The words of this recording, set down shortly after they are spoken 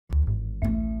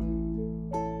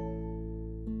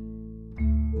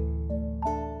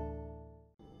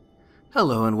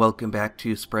Hello and welcome back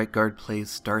to Sprite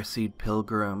Plays Starseed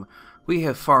Pilgrim. We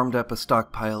have farmed up a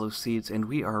stockpile of seeds and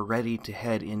we are ready to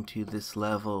head into this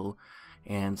level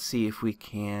and see if we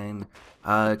can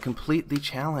complete the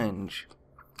challenge.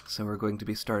 So we're going to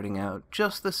be starting out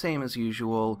just the same as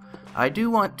usual. I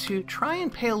do want to try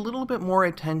and pay a little bit more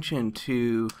attention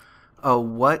to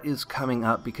what is coming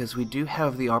up, because we do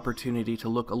have the opportunity to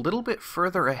look a little bit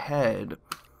further ahead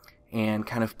and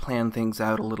kind of plan things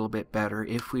out a little bit better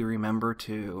if we remember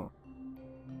to.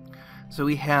 So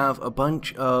we have a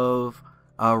bunch of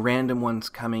random ones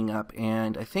coming up,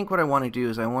 and I think what I want to do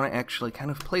is I want to actually kind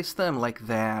of place them like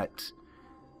that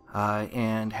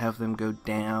and have them go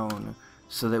down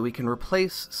so that we can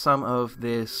replace some of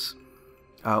this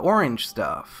orange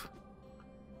stuff.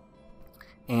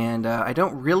 And I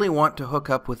don't really want to hook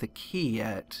up with a key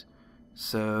yet,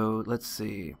 so let's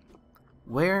see.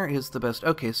 Where is the best?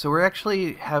 Okay, so we're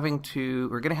actually going to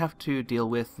have to deal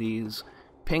with these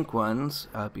pink ones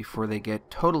before they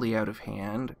get totally out of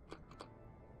hand.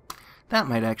 That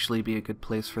might actually be a good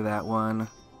place for that one.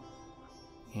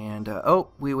 And, oh,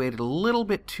 we waited a little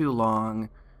bit too long,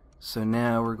 so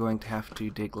now we're going to have to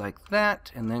dig like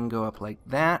that, and then go up like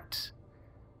that.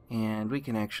 And we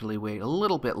can actually wait a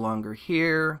little bit longer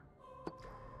here.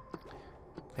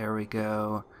 There we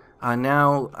go.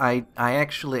 Now, I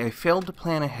failed to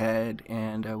plan ahead,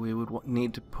 and we would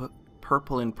need to put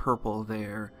purple in purple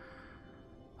there.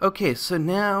 Okay, so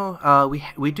now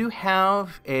we do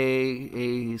have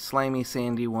a slimy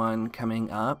sandy one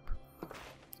coming up.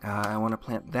 I want to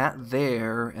plant that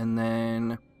there, and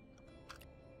then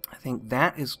I think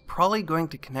that is probably going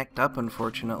to connect up,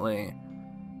 unfortunately.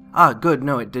 Ah, good,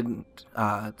 no it didn't.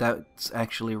 That's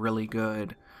actually really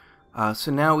good.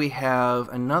 So now we have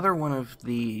another one of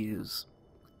these.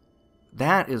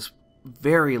 That is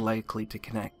very likely to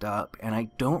connect up, and I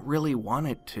don't really want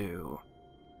it to.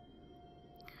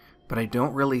 But I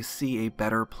don't really see a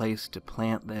better place to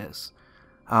plant this.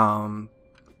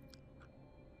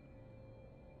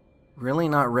 Really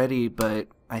not ready, but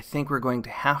I think we're going to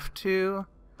have to.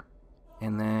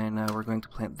 And then we're going to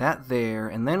plant that there,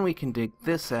 and then we can dig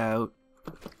this out.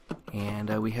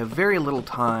 And we have very little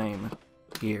time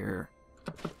here.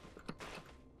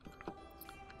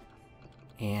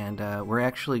 And we're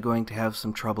actually going to have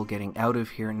some trouble getting out of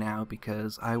here now,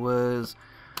 because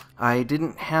I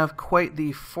didn't have quite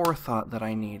the forethought that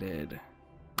I needed.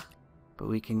 But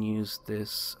we can use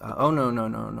this. Oh,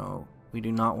 no. We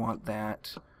do not want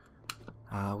that.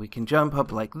 We can jump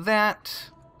up like that.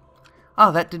 Ah,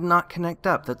 that did not connect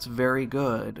up. That's very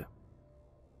good.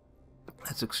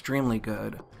 That's extremely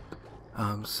good.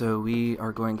 So we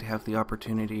are going to have the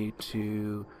opportunity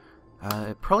to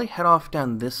probably head off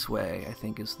down this way, I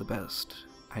think is the best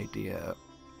idea.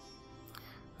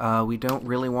 We don't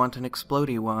really want an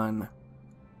explodey one.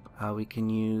 We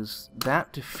can use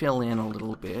that to fill in a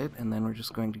little bit, and then we're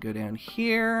just going to go down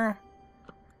here.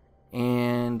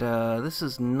 And this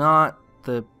is not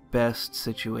the best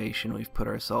situation we've put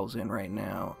ourselves in right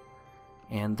now.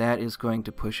 And that is going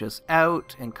to push us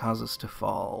out and cause us to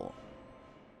fall.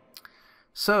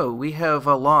 So we have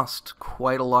lost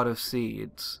quite a lot of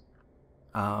seeds,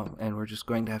 and we're just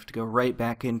going to have to go right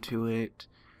back into it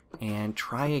and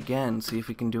try again, see if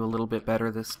we can do a little bit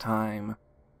better this time.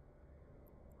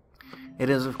 It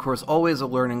is, of course, always a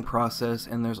learning process,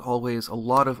 and there's always a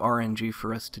lot of RNG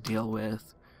for us to deal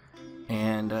with,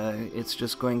 and it's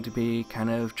just going to be kind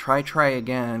of try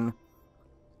again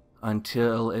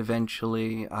until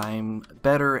eventually I'm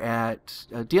better at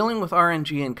dealing with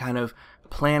RNG and kind of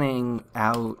planning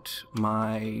out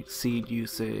my seed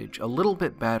usage a little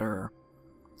bit better.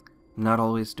 Not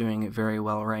always doing it very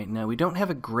well right now. We don't have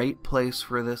a great place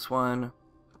for this one.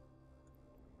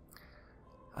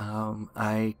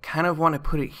 I kind of want to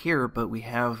put it here, but we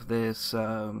have this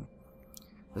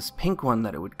this pink one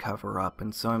that it would cover up,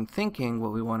 and so I'm thinking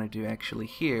what we want to do actually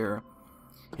here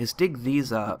is dig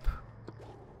these up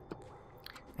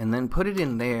and then put it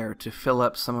in there to fill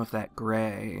up some of that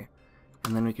gray.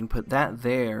 And then we can put that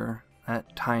there.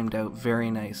 That timed out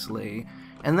very nicely.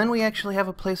 And then we actually have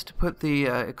a place to put the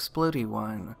explodey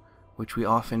one, which we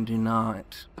often do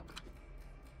not.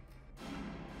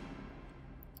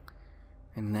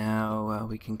 And now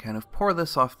we can kind of pour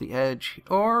this off the edge,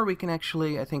 or we can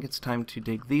actually, I think it's time to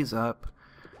dig these up,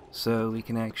 so we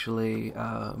can actually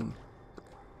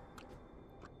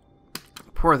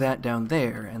pour that down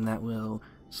there, and that will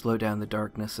slow down the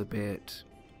darkness a bit.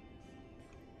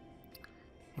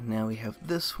 And now we have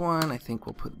this one, I think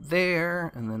we'll put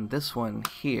there, and then this one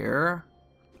here.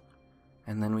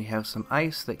 And then we have some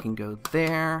ice that can go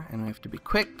there, and we have to be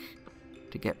quick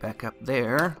to get back up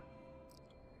there.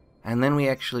 And then we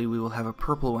will have a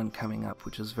purple one coming up,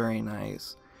 which is very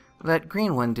nice. That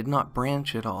green one did not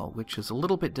branch at all, which is a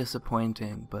little bit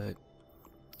disappointing, but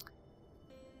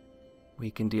we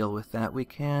can deal with that. We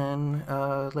can,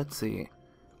 let's see.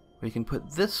 We can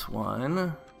put this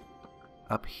one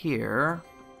up here.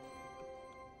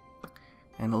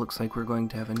 And it looks like we're going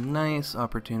to have a nice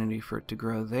opportunity for it to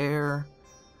grow there.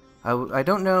 I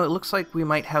don't know, it looks like we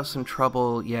might have some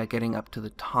trouble, yeah, getting up to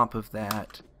the top of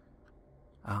that.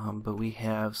 But we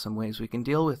have some ways we can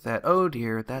deal with that. Oh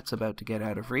dear, that's about to get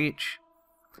out of reach.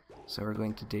 So we're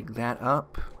going to dig that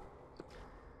up.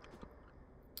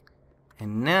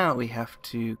 And now we have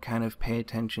to kind of pay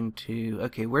attention to,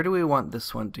 okay, where do we want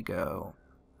this one to go?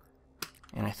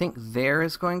 And I think there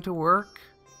is going to work.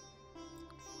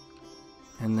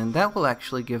 And then that will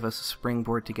actually give us a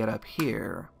springboard to get up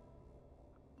here.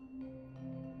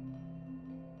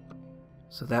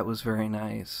 So that was very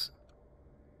nice.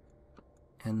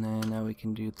 And then now we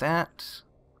can do that.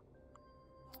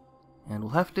 And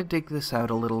we'll have to dig this out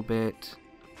a little bit.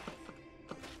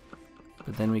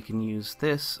 But then we can use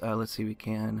this. Let's see, we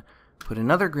can put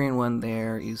another green one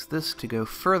there. Use this to go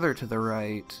further to the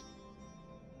right.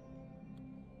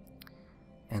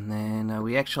 And then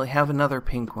we actually have another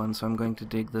pink one, so I'm going to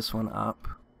dig this one up.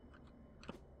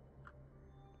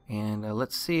 And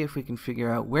let's see if we can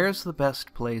figure out where's the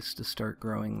best place to start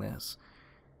growing this.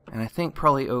 And I think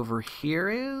probably over here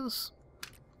is.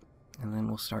 And then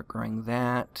we'll start growing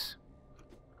that.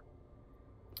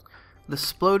 The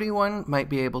splody one might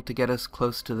be able to get us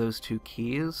close to those two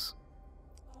keys.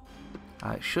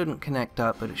 It shouldn't connect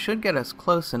up, but it should get us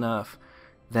close enough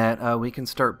that we can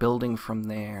start building from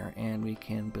there. And we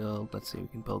can build, let's see, we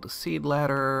can build a seed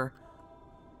ladder.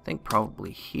 I think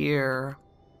probably here.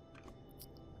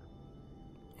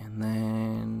 And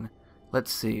then,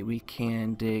 let's see, we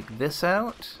can dig this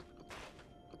out.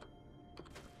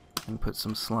 And put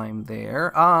some slime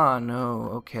there. Ah, no,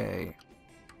 okay.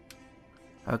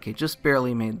 Okay, just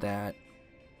barely made that.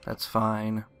 That's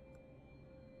fine.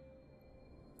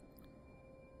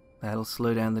 That'll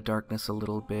slow down the darkness a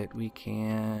little bit. We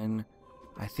can,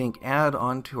 I think, add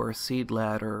onto our seed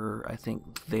ladder. I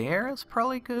think there is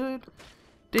probably good.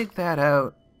 Dig that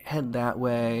out, head that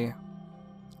way.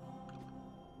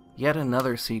 Yet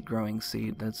another seed growing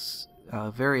seed. That's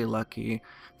very lucky.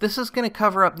 This is going to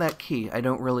cover up that key. I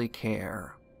don't really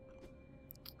care.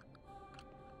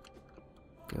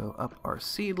 Go up our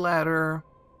seed ladder.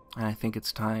 And I think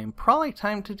it's time, probably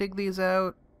time to dig these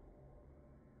out.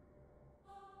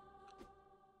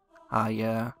 Ah,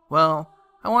 yeah. Well,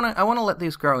 I wanna let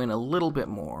these grow in a little bit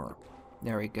more.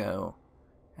 There we go.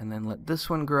 And then let this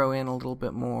one grow in a little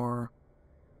bit more.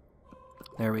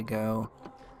 There we go.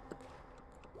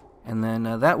 And then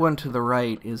that one to the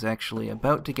right is actually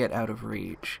about to get out of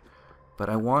reach. But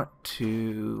I want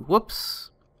to, whoops,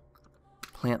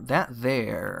 plant that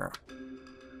there.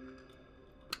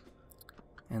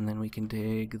 And then we can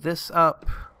dig this up.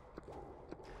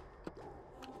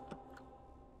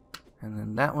 And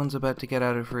then that one's about to get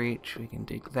out of reach. We can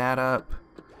dig that up.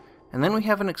 And then we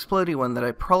have an explodey one that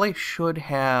I probably should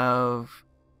have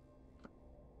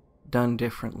done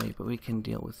differently, but we can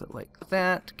deal with it like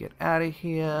that. Get out of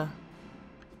here.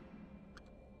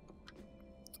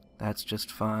 That's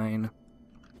just fine.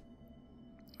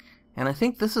 And I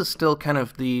think this is still kind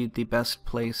of the best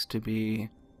place to be.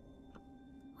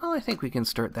 Well, I think we can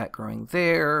start that growing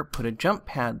there, put a jump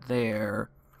pad there,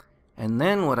 and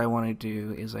then what I want to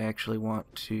do is I actually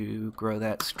want to grow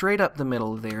that straight up the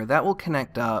middle there. That will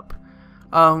connect up.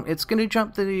 It's going to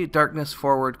jump the darkness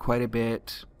forward quite a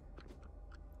bit.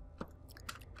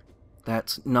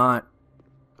 That's not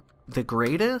the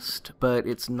greatest, but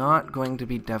it's not going to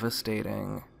be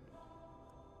devastating.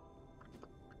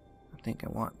 I think I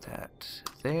want that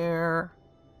there.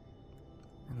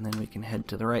 And then we can head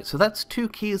to the right. So that's 2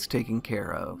 keys taken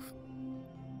care of.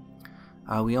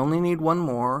 We only need 1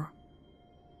 more.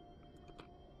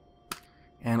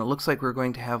 And it looks like we're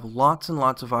going to have lots and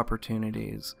lots of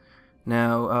opportunities.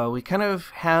 Now, we kind of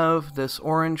have this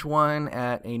orange one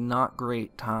at a not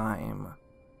great time.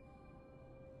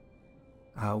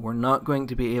 We're not going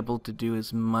to be able to do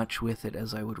as much with it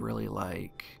as I would really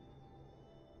like.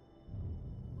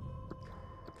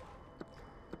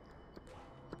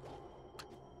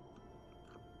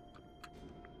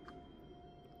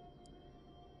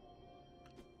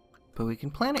 But we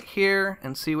can plant it here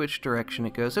and see which direction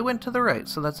it goes. It went to the right,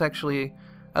 so that's actually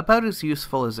about as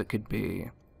useful as it could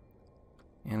be.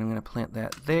 And I'm going to plant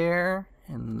that there,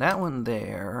 and that one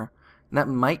there. And that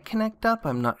might connect up,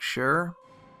 I'm not sure.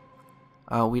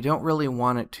 We don't really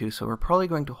want it to, so we're probably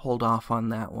going to hold off on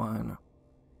that one.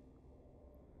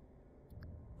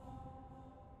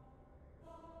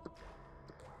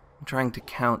 I'm trying to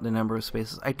count the number of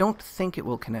spaces. I don't think it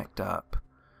will connect up.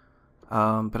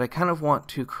 But I kind of want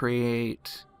to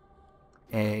create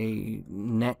a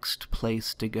next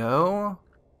place to go.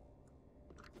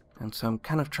 And so I'm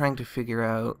kind of trying to figure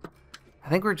out... I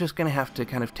think we're just going to have to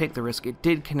kind of take the risk. It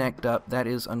did connect up. That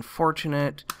is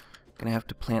unfortunate. Going to have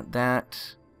to plant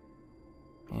that.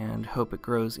 And hope it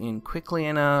grows in quickly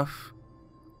enough.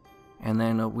 And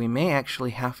then we may actually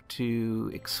have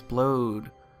to explode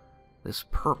this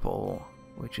purple,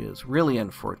 which is really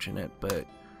unfortunate, but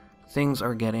things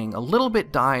are getting a little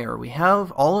bit dire. We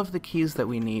have all of the keys that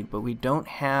we need, but we don't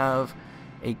have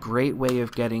a great way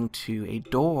of getting to a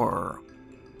door.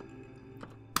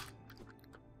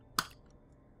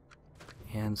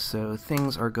 And so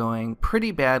things are going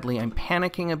pretty badly. I'm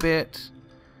panicking a bit.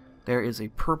 There is a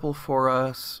purple for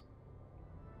us.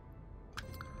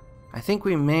 I think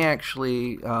we may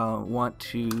actually want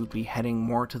to be heading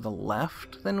more to the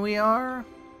left than we are.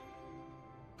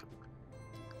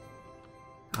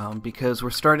 Because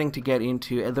we're starting to get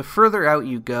into... the further out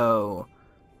you go,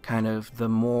 kind of the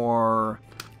more...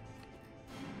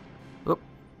 Oop.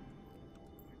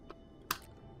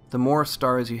 The more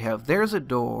stars you have. There's a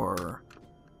door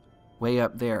way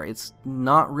up there. It's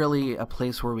not really a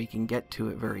place where we can get to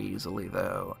it very easily,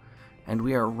 though. And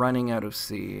we are running out of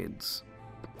seeds.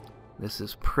 This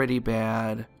is pretty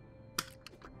bad.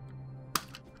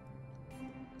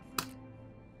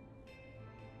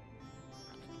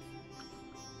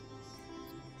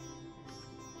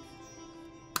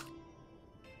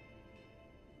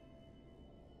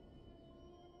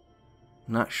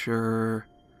 Not sure.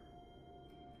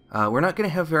 We're not going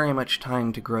to have very much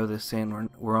time to grow this in.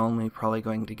 We're only probably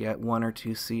going to get 1 or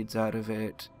 2 seeds out of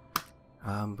it.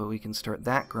 But we can start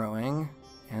that growing.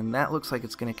 And that looks like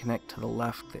it's going to connect to the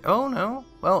left. Oh, no.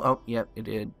 Well, oh, yep, it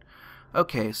did.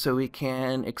 Okay, so we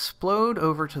can explode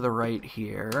over to the right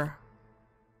here.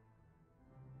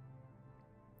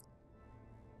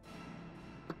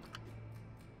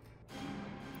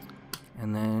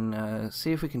 And then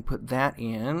see if we can put that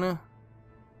in.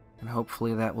 And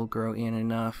hopefully that will grow in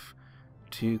enough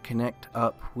to connect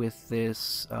up with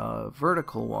this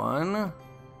vertical one.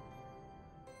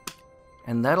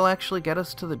 And that'll actually get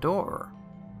us to the door.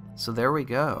 So there we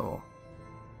go.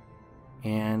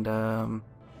 And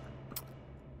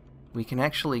we can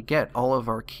actually get all of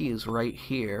our keys right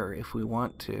here if we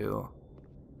want to.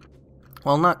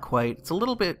 Well, not quite. It's a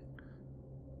little bit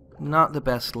not the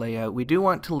best layout. We do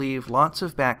want to leave lots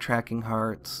of backtracking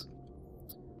hearts.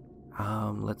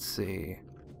 Let's see.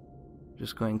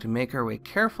 Just going to make our way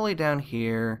carefully down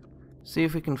here. See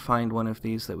if we can find one of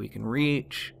these that we can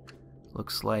reach.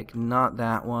 Looks like not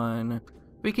that one.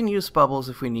 We can use bubbles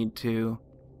if we need to.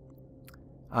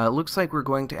 It looks like we're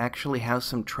going to actually have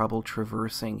some trouble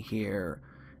traversing here.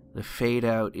 The fade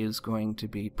out is going to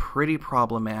be pretty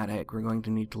problematic. We're going to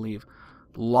need to leave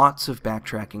lots of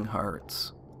backtracking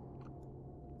hearts.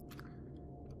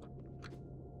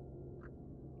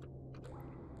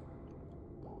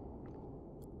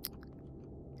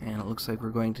 And it looks like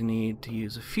we're going to need to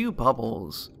use a few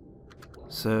bubbles.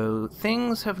 So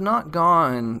things have not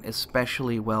gone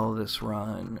especially well this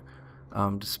run,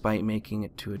 despite making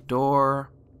it to a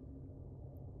door.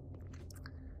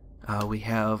 We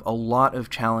have a lot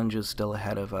of challenges still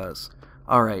ahead of us.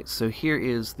 Alright, so here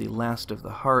is the last of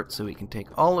the heart, so we can take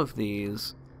all of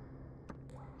these.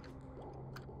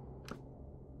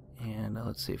 And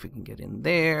let's see if we can get in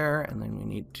there, and then we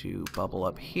need to bubble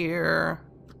up here.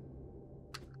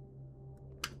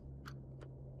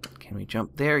 Can we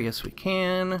jump there? Yes, we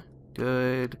can.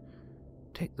 Good.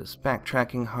 Take this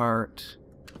backtracking heart.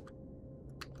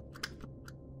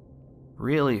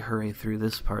 Really hurry through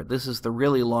this part. This is the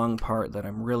really long part that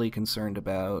I'm really concerned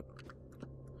about.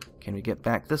 Can we get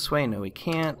back this way? No, we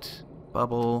can't.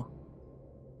 Bubble.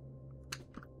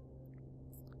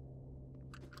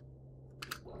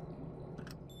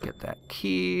 Get that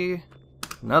key.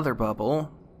 Another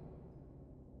bubble.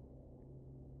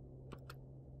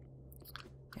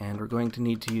 And we're going to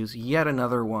need to use yet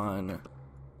another one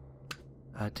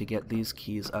to get these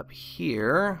keys up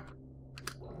here.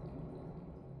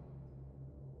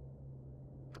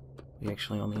 We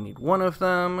actually only need one of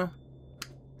them.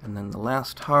 And then the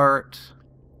last heart.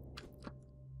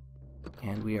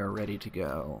 And we are ready to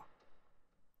go.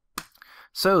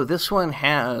 So this one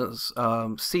has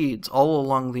seeds all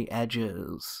along the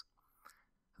edges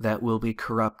that will be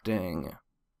corrupting.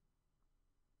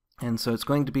 And so it's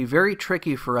going to be very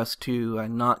tricky for us to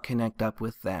not connect up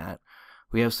with that.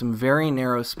 We have some very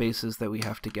narrow spaces that we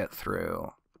have to get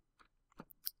through.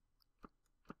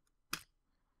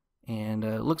 And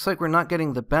it looks like we're not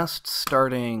getting the best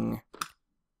starting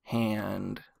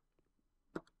hand.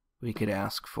 we could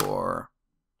ask for...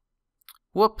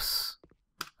 Whoops!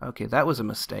 Okay, that was a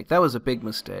mistake. That was a big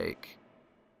mistake.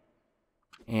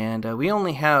 And we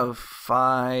only have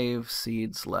 5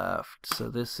 seeds left, so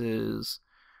this is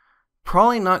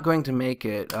probably not going to make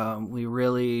it. We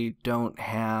really don't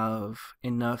have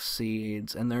enough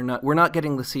seeds, and we're not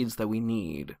getting the seeds that we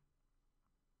need.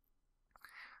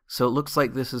 So it looks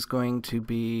like this is going to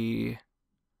be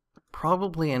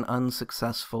probably an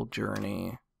unsuccessful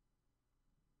journey.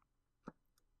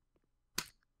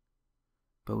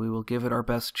 But we will give it our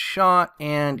best shot,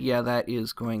 and yeah, that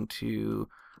is going to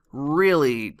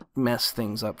really mess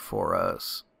things up for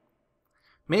us.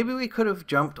 Maybe we could have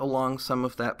jumped along some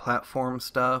of that platform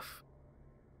stuff.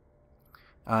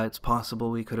 It's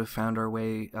possible we could have found our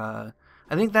way. I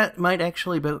think that might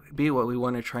actually be what we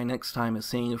want to try next time, is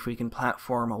seeing if we can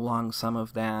platform along some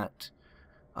of that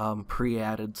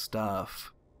pre-added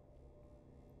stuff.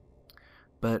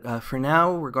 But for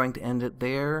now, we're going to end it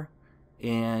there.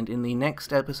 And in the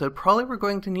next episode, probably we're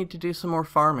going to need to do some more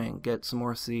farming, get some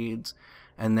more seeds,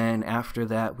 and then after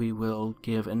that we will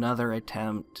give another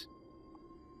attempt.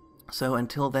 So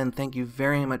until then, thank you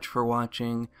very much for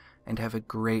watching, and have a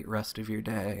great rest of your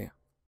day.